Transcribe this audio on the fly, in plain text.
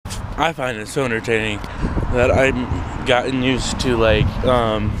I find it so entertaining that I've gotten used to like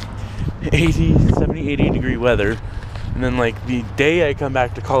 80, 70, 80 degree weather, and then like the day I come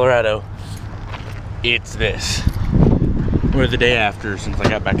back to Colorado, it's this. Or the day after, since I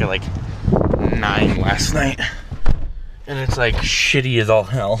got back at like 9 last night, and it's like shitty as all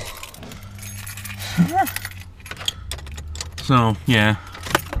hell. So yeah,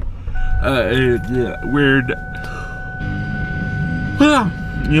 weird.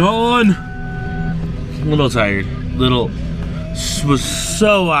 Yawn. A little tired. Was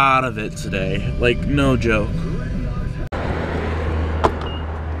so out of it today. Like, no joke.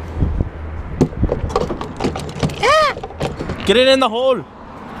 Get it in the hole.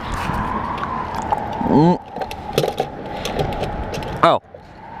 Oh.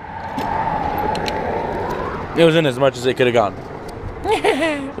 It was in as much as it could have gone.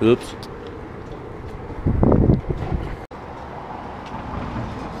 Oops.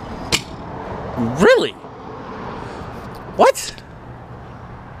 Really? What?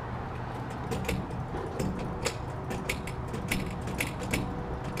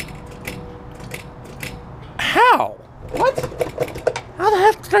 How? What? How the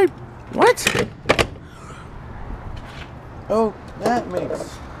heck did I... What? Oh, that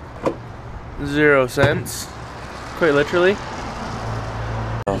makes 0 sense. Quite literally.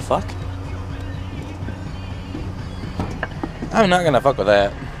 Oh, fuck. I'm not gonna fuck with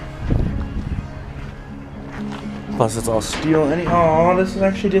that. Plus, it's all steel. Oh, this is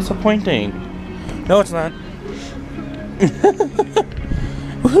actually disappointing. No, it's not.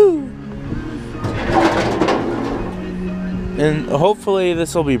 Woohoo! And hopefully,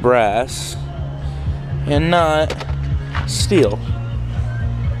 this will be brass and not steel.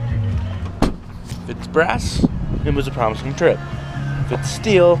 If it's brass, it was a promising trip. If it's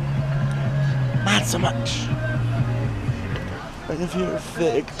steel, not so much. Like if you're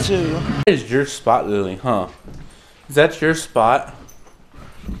thick too. That is your spot, Lily, huh? Is that your spot?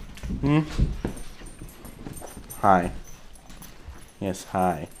 Hmm? Hi. Yes,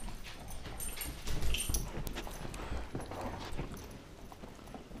 hi.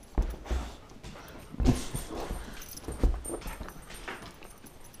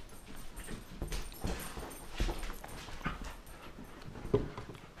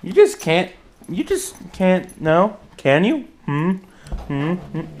 You just can't, no? Can you? Am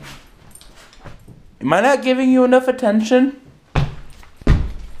I not giving you enough attention?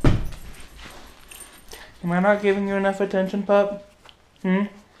 Am I not giving you enough attention, pup? Am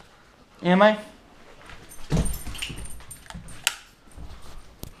I?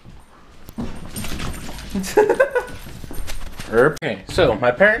 Okay, so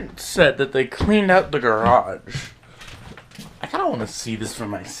my parents said that they cleaned out the garage. I kind of want to see this for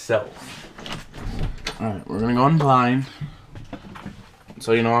myself. Alright, we're going to go in blind.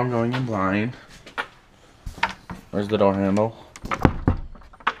 So you know I'm going in blind. Where's the door handle?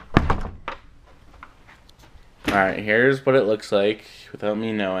 Alright, here's what it looks like without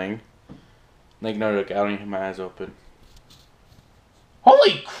me knowing. Like, no joke, I don't even have my eyes open.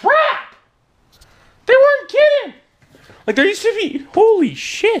 Holy crap! They weren't kidding! Like, there used to be... Holy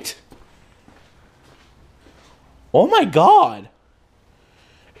shit! Oh my god!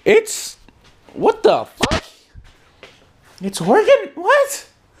 It's... What the fuck? It's what?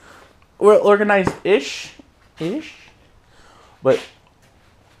 We're organized-ish? But...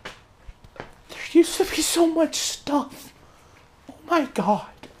 There used to be so much stuff. Oh my god.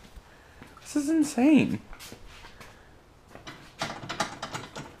 This is insane.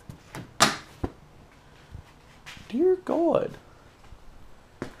 Dear God.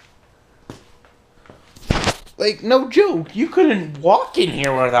 Like, no joke. You couldn't walk in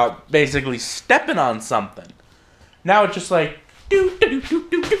here without basically stepping on something. Now it's just like, do.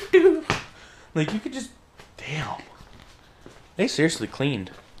 Like, you could just, damn. They seriously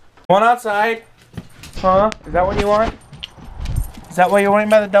cleaned. Going outside? Huh? Is that what you want? Is that what you're wanting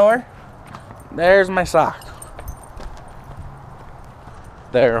by the door? There's my sock.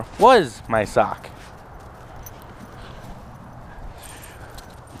 There was my sock.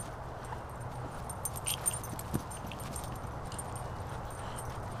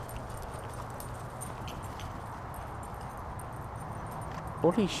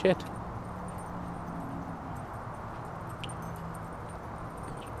 Holy shit.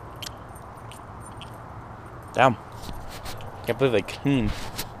 Damn. Can't believe they cleaned.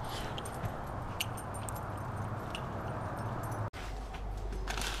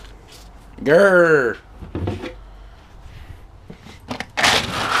 Grrr.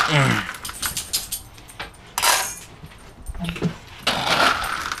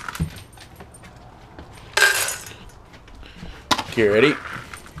 Okay, ready?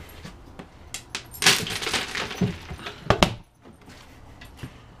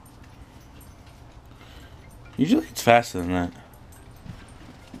 Usually it's faster than that.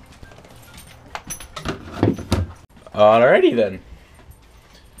 Alrighty then.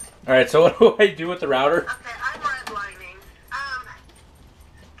 Alright, so what do I do with the router? Okay, I'm redlining.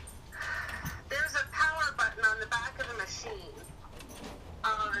 There's a power button on the back of the machine.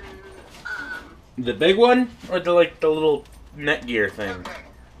 The big one? Or the little Netgear thing?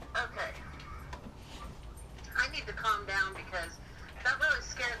 Okay. I need to calm down because that really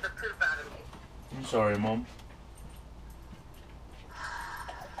scared the poop out of me. I'm sorry, Mom.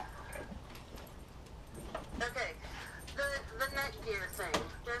 Okay, the Netgear thing.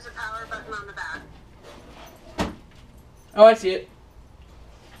 There's a power button on the back. Oh, I see it.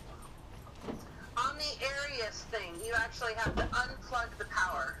 On the Arius thing, you actually have to unplug the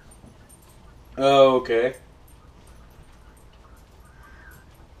power. Oh, okay.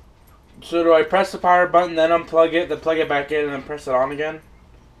 So do I press the power button, then unplug it, then plug it back in, and then press it on again?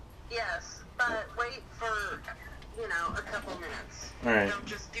 Yes, but wait for, a couple minutes. Alright. Don't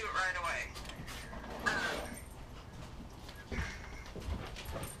just do it right away.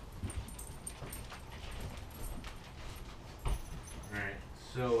 Alright,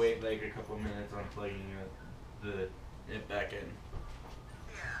 so wait like a couple minutes unplugging it back in.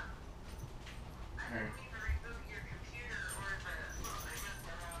 Yeah. I don't need to reboot your computer or the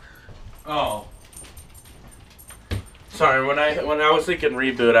router. Oh. Sorry, when I was thinking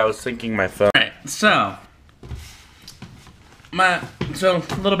reboot, I was thinking my phone. Alright, so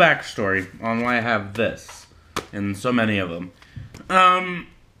little backstory on why I have this and so many of them.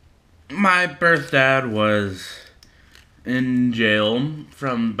 My birth dad was in jail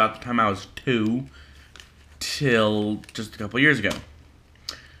from about the time I was 2 till just a couple years ago.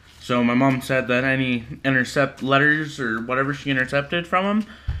 So my mom said that any intercept letters or whatever she intercepted from him,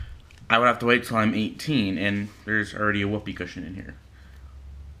 I would have to wait till I'm 18, and there's already a whoopee cushion in here.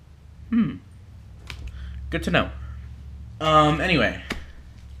 Good to know. Anyway.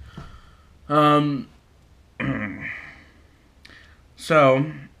 So,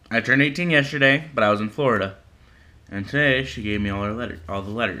 I turned 18 yesterday, but I was in Florida. And today, she gave me all the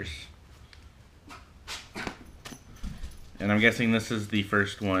letters. And I'm guessing this is the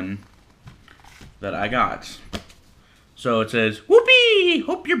first one that I got. So it says, "Whoopee!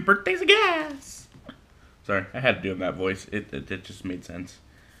 Hope your birthday's a gas." Sorry, I had to do it in that voice. It just made sense.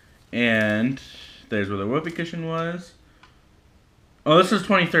 And there's where the whoopee cushion was. Oh, this is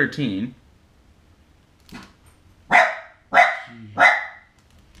 2013.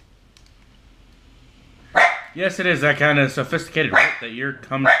 Yes, it is that kind of sophisticated wit that you're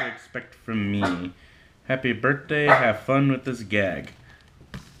come to expect from me. Happy birthday, have fun with this gag.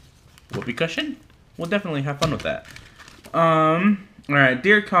 Whoopee cushion? We'll definitely have fun with that. Alright,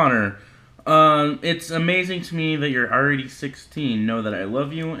 dear Connor, it's amazing to me that you're already 16. Know that I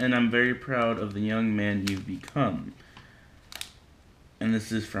love you, and I'm very proud of the young man you've become. And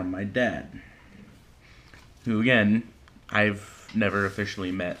this is from my dad, who, again, I've never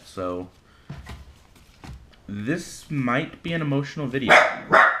officially met, so this might be an emotional video.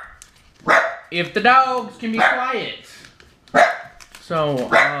 If the dogs can be quiet. So,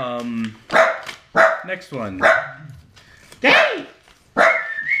 next one. Hey!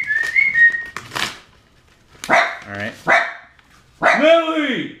 Alright.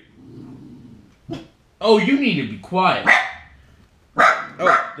 Millie! Oh, you need to be quiet.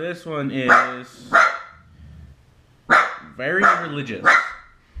 Oh, this one is very religious.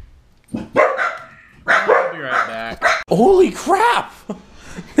 I'll be right back. Holy crap!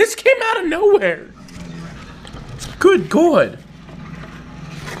 This came out of nowhere. Good God.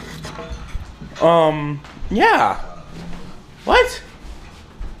 Yeah. What?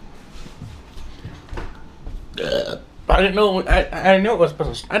 I didn't know. I know it was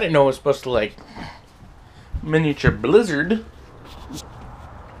supposed to. I didn't know it was supposed to like miniature blizzard.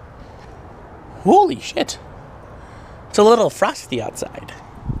 Holy shit! It's a little frosty outside.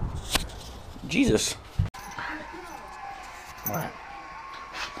 Jesus. What?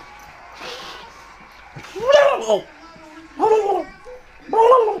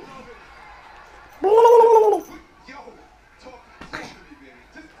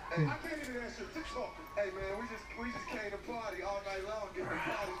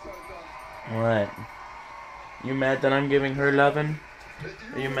 What? You mad that I'm giving her lovin'?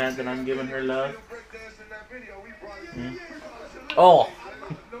 Are you mad that I'm giving her love? Hmm? Oh!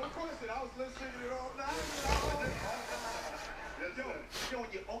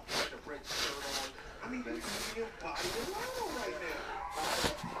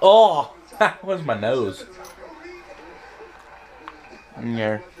 Oh! That was my nose.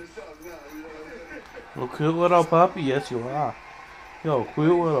 Yeah. Well, cool little puppy, yes you are. Yo, cute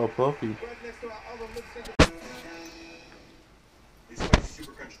little puppy.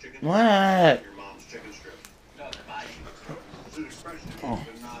 What?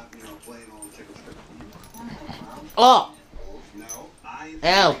 Oh!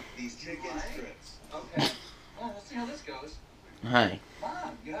 Ow! Hi.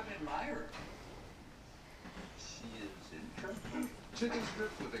 Mom, you have an admirer. She is interesting. Chicken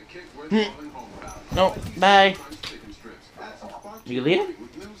strips with a kick worth calling home about. No, bye. You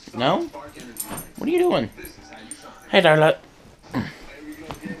leave? No? What are you doing? Hey, Darla.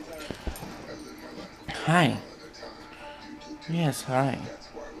 Hi. Yes, hi.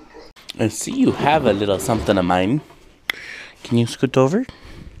 I see you have a little something of mine. Can you scoot over?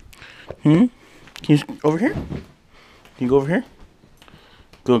 Can you over here? Can you go over here?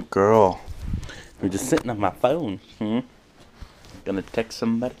 Good girl. You're just sitting on my phone. Gonna text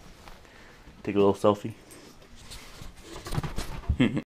somebody? Take a little selfie?